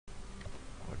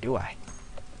do I?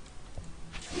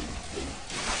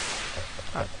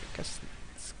 Oh, I guess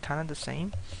it's kind of the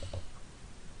same.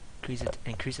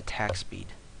 Increase attack speed.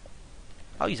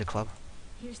 I'll use a club.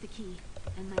 Here's the key,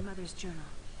 and my mother's journal.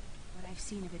 What I've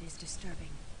seen of it is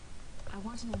disturbing. I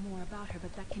want to know more about her,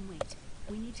 but that can wait.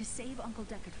 We need to save Uncle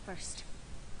Deckard first.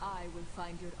 I will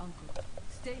find your uncle.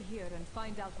 Stay here and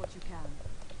find out what you can.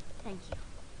 Thank you.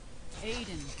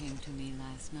 Aiden came to me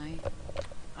last night.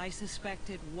 I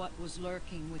suspected what was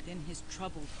lurking within his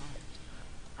troubled heart.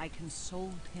 I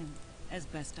consoled him as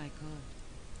best I could.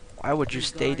 Why would you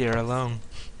stay there alone?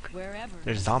 Wherever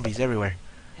There's zombies everywhere.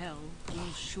 hell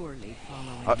will surely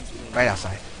follow Oh, in his wake. right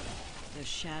outside. The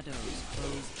shadows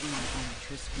closed in on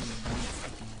Tristan once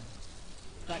again.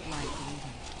 But like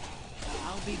Aiden,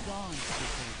 I'll be gone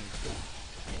before they do.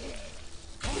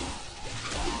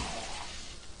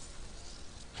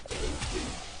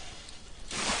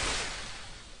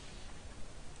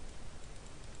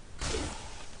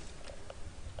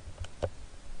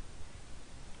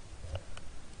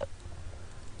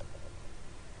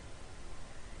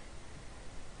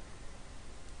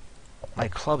 My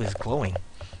club is glowing.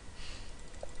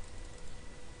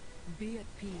 Be at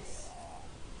peace.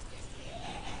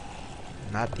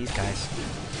 Not these guys.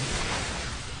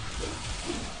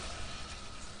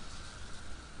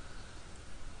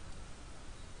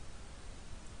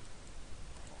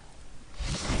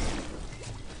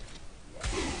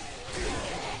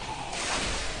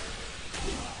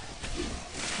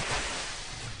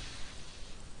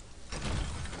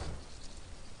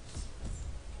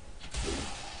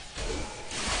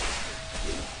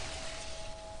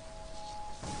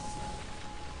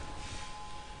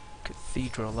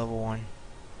 Cathedral level 1.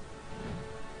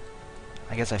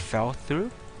 I guess I fell through?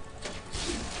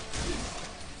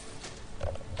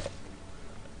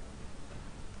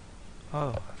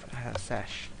 Oh, I had a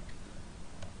sash.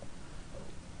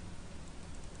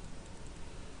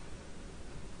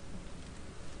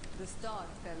 The star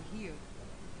fell here.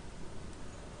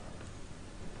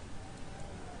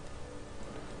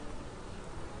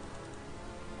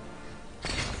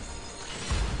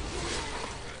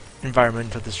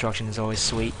 Environmental destruction is always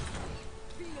sweet.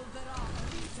 Feel that I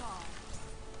retard.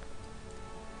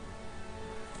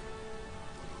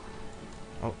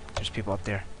 Oh, there's people up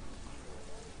there.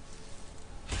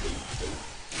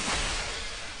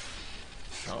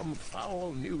 Some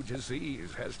foul new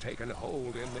disease has taken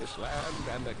hold in this land,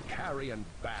 and the carrion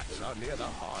bats are near the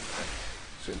heart of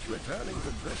it. Since returning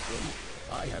to Tristram,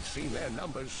 I have seen their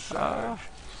numbers surge.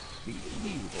 The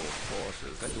evil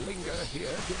forces that linger here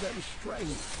give them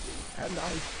strength, and I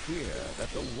fear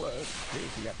that the worst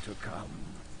is yet to come.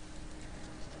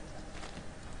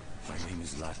 My name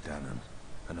is Latdanan,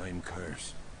 and I am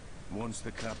cursed. Once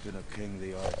the captain of King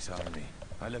the Orc's army,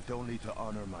 I lived only to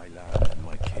honor my land and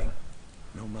my king.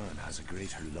 No man has a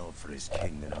greater love for his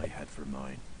king than I had for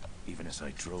mine, even as I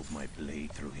drove my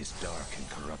blade through his dark and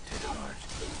corrupted heart.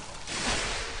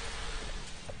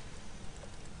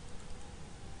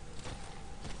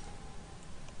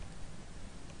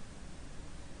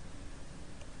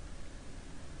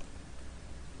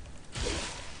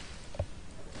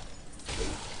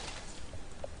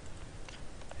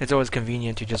 It's always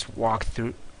convenient to just walk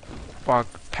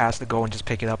past the goal and just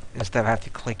pick it up instead of having to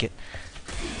click it.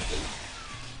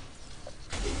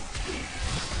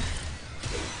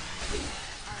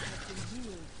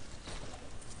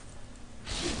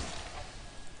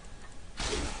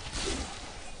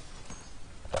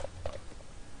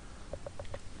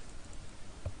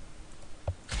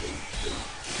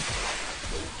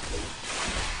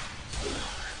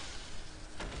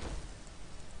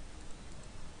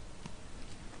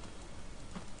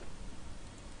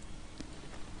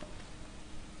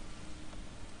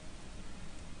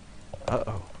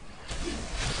 Uh-oh.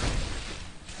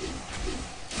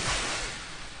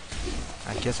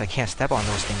 I guess I can't step on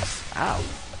those things. Ow.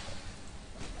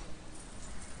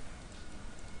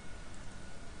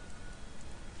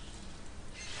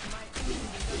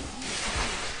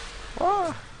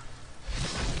 Ah.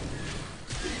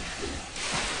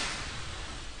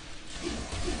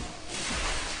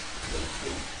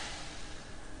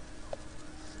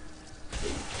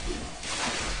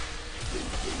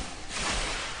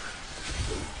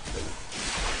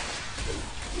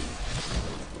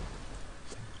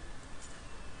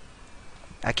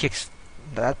 That kicks,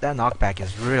 that knockback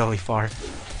is really far.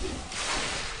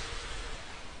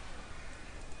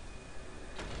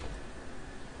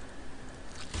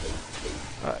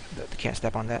 Can't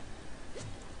step on that.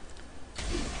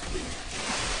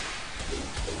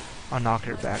 I'll knock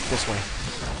her back this way.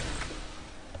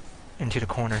 Into the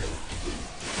corner.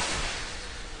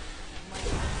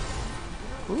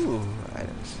 Ooh,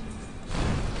 items.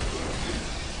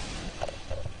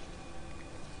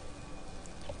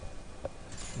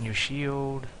 New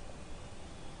shield.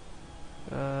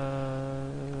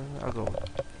 I'll go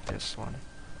with this one.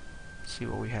 See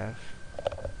what we have.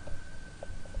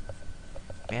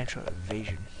 Mantra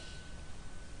evasion.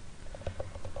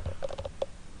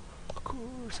 Of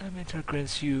course, mantra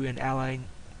grants you an ally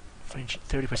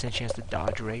 30% chance to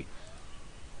dodge rate.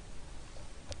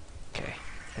 Okay.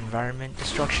 Environment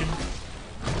destruction.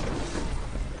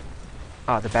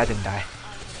 Ah, the bat didn't die.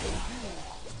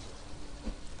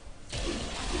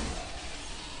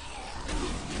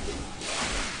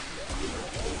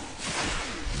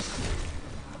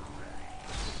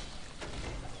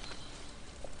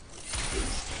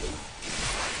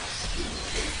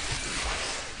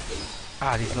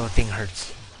 Ah, this little thing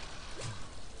hurts.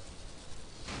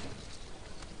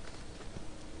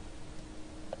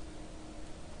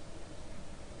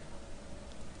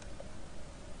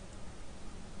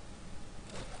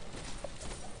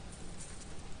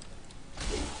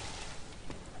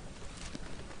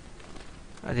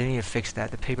 I didn't need to fix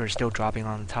that. The paper is still dropping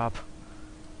on the top.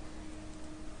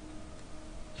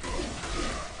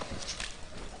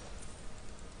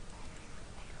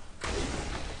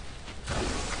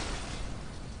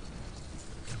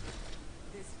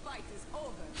 This fight is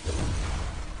over.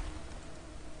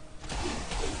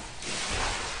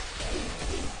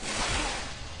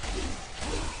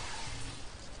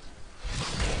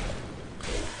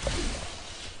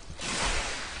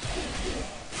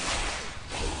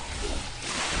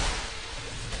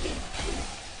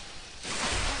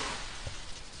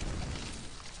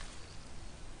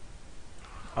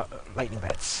 Lightning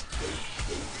bats.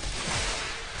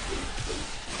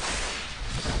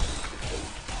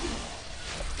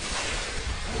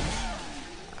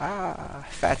 Ah,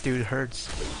 fat dude hurts.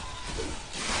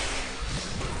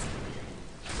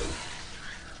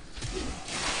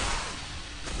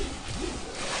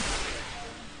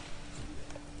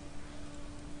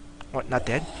 What, not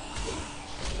dead?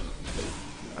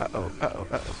 Uh-oh, uh-oh,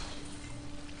 uh-oh.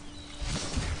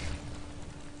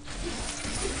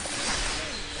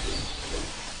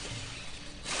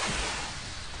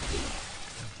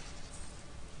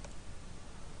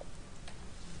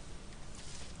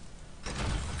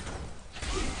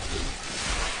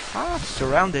 Ah,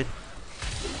 surrounded.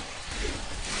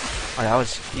 Oh, that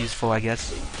was useful, I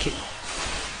guess.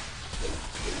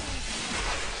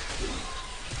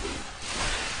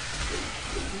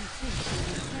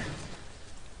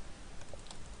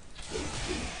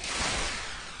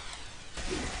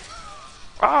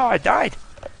 Ah, I died!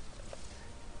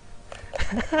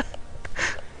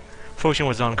 Potion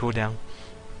was on cooldown.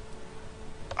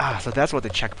 Ah, so that's what the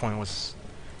checkpoint was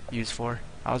used for.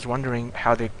 I was wondering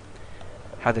how the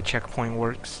checkpoint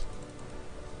works.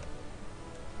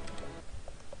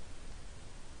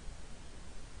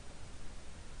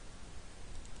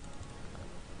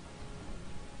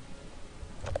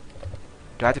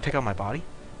 Do I have to pick up my body?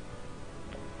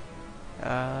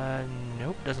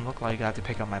 Nope, doesn't look like I have to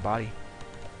pick up my body.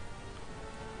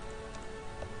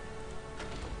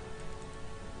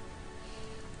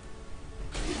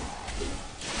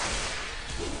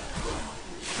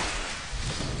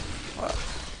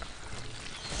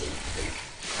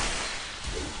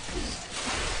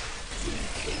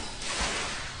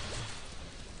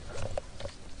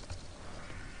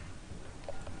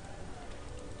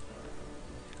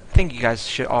 I think you guys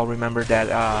should all remember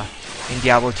that in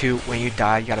Diablo 2, when you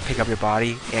die, you gotta pick up your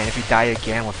body, and if you die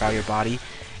again without your body,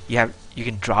 you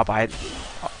can drop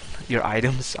your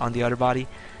items on the other body.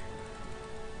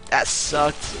 That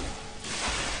sucked.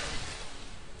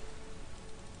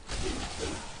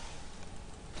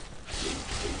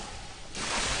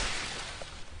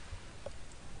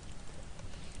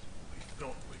 We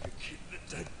thought we could keep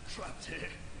the dead trapped here.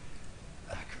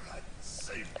 Akarat,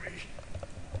 save me.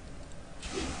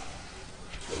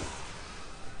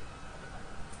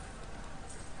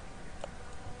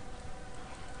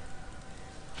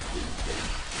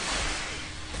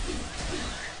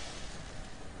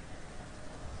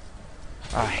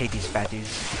 I hate these fat dudes.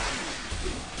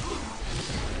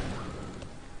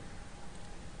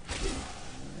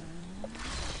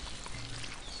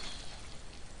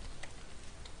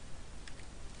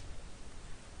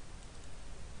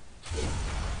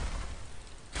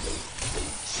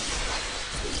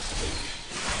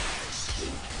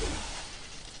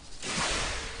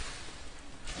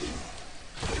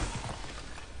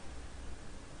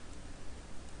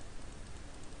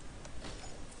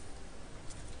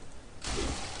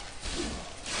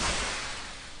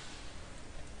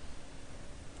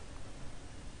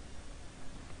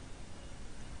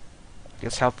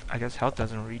 I guess health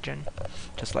doesn't regen,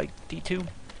 just like D2.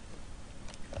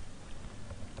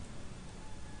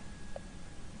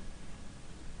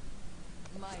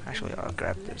 My Actually, village I'll is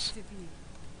grab blessed this. to be.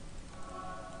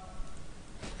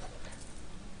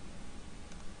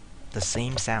 The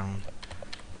same sound.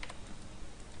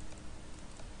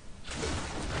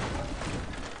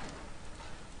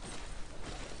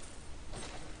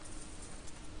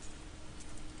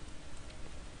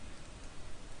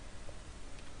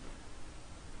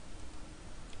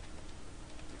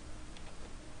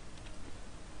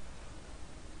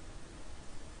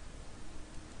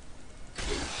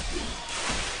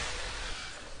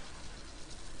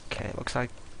 Okay, looks like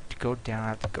to go down I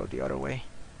have to go the other way.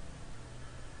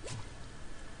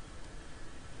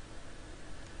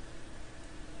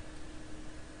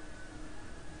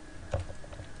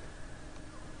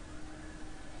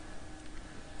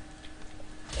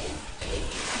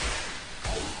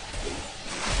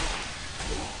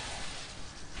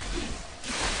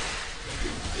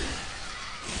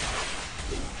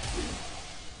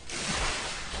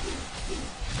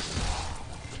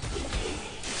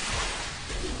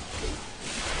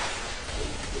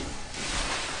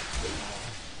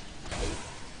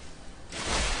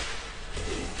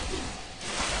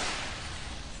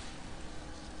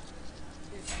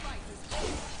 This fight is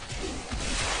over.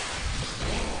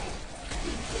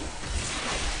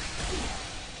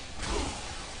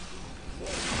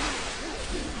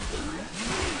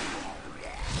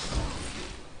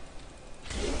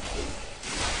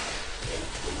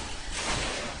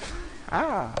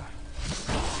 Ah!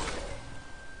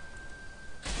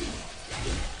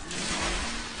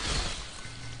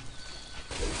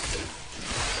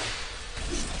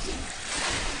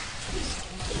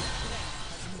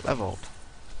 Leveled.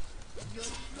 Your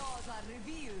flaws are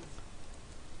revealed.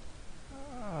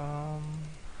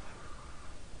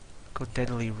 Go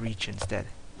deadly reach instead.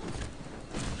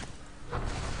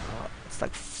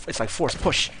 It's like force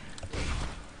push.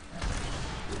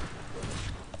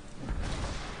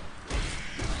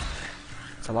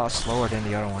 It's a lot slower than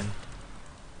the other one.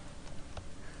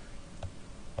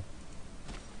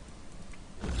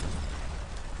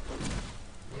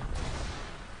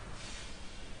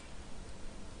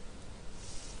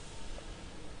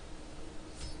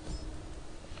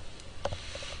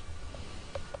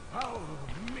 Oh,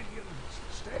 minions,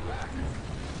 stay back!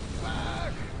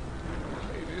 Back!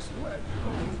 May this lead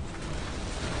go.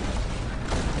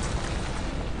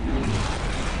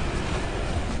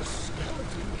 The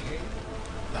Skeleton King?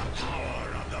 The power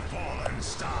of the fallen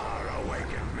star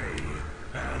awakened me,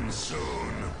 and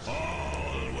soon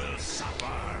all will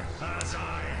suffer as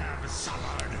I have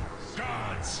suffered.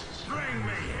 Gods, bring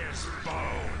me his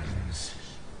bones!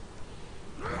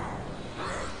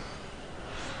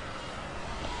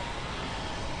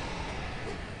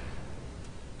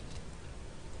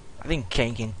 I think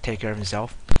Kane can take care of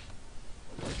himself.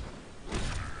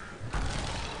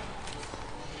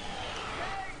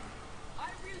 I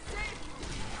will save you.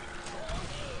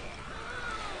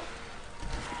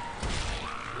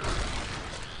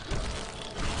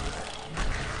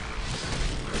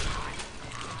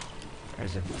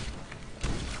 There's a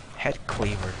head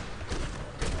cleaver.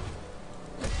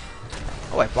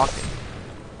 Oh, I blocked it.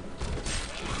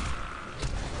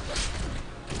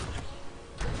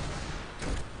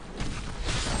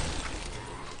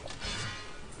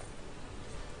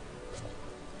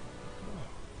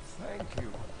 Thank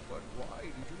you, but why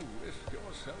did you risk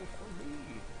yourself for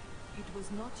me? It was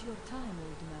not your time,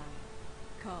 old man.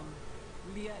 Come,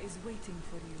 Leah is waiting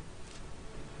for you.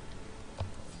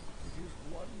 It is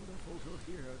wonderful to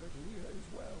hear that Leah is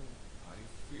well. I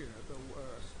fear the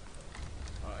worst.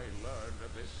 I learned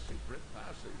of this secret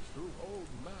passage through old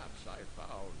maps I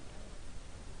found.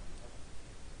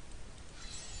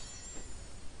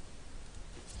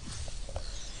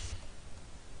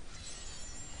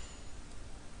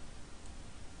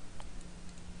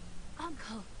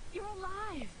 Uncle, you're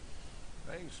alive!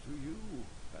 Thanks to you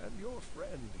and your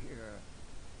friend here.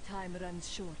 Time runs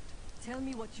short. Tell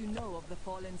me what you know of the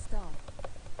fallen star.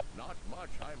 Not much,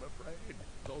 I'm afraid,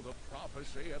 though the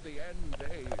prophecy of the end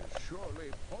days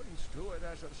surely points to it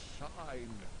as a sign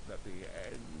that the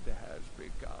end has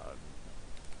begun.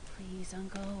 Please,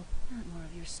 Uncle, not more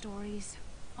of your stories.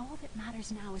 All that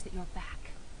matters now is that you're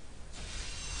back.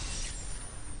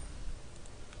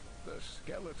 The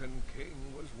Skeleton King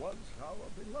was once our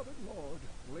beloved lord,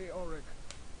 Leoric.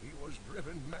 He was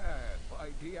driven mad by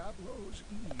Diablo's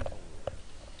evil.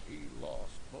 He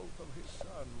lost both of his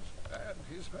sons and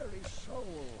his very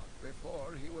soul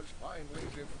before he was finally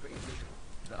defeated.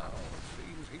 Now it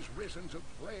seems he's risen to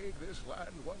plague this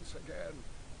land once again.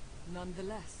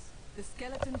 Nonetheless, The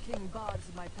Skeleton King bars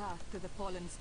my path to the fallen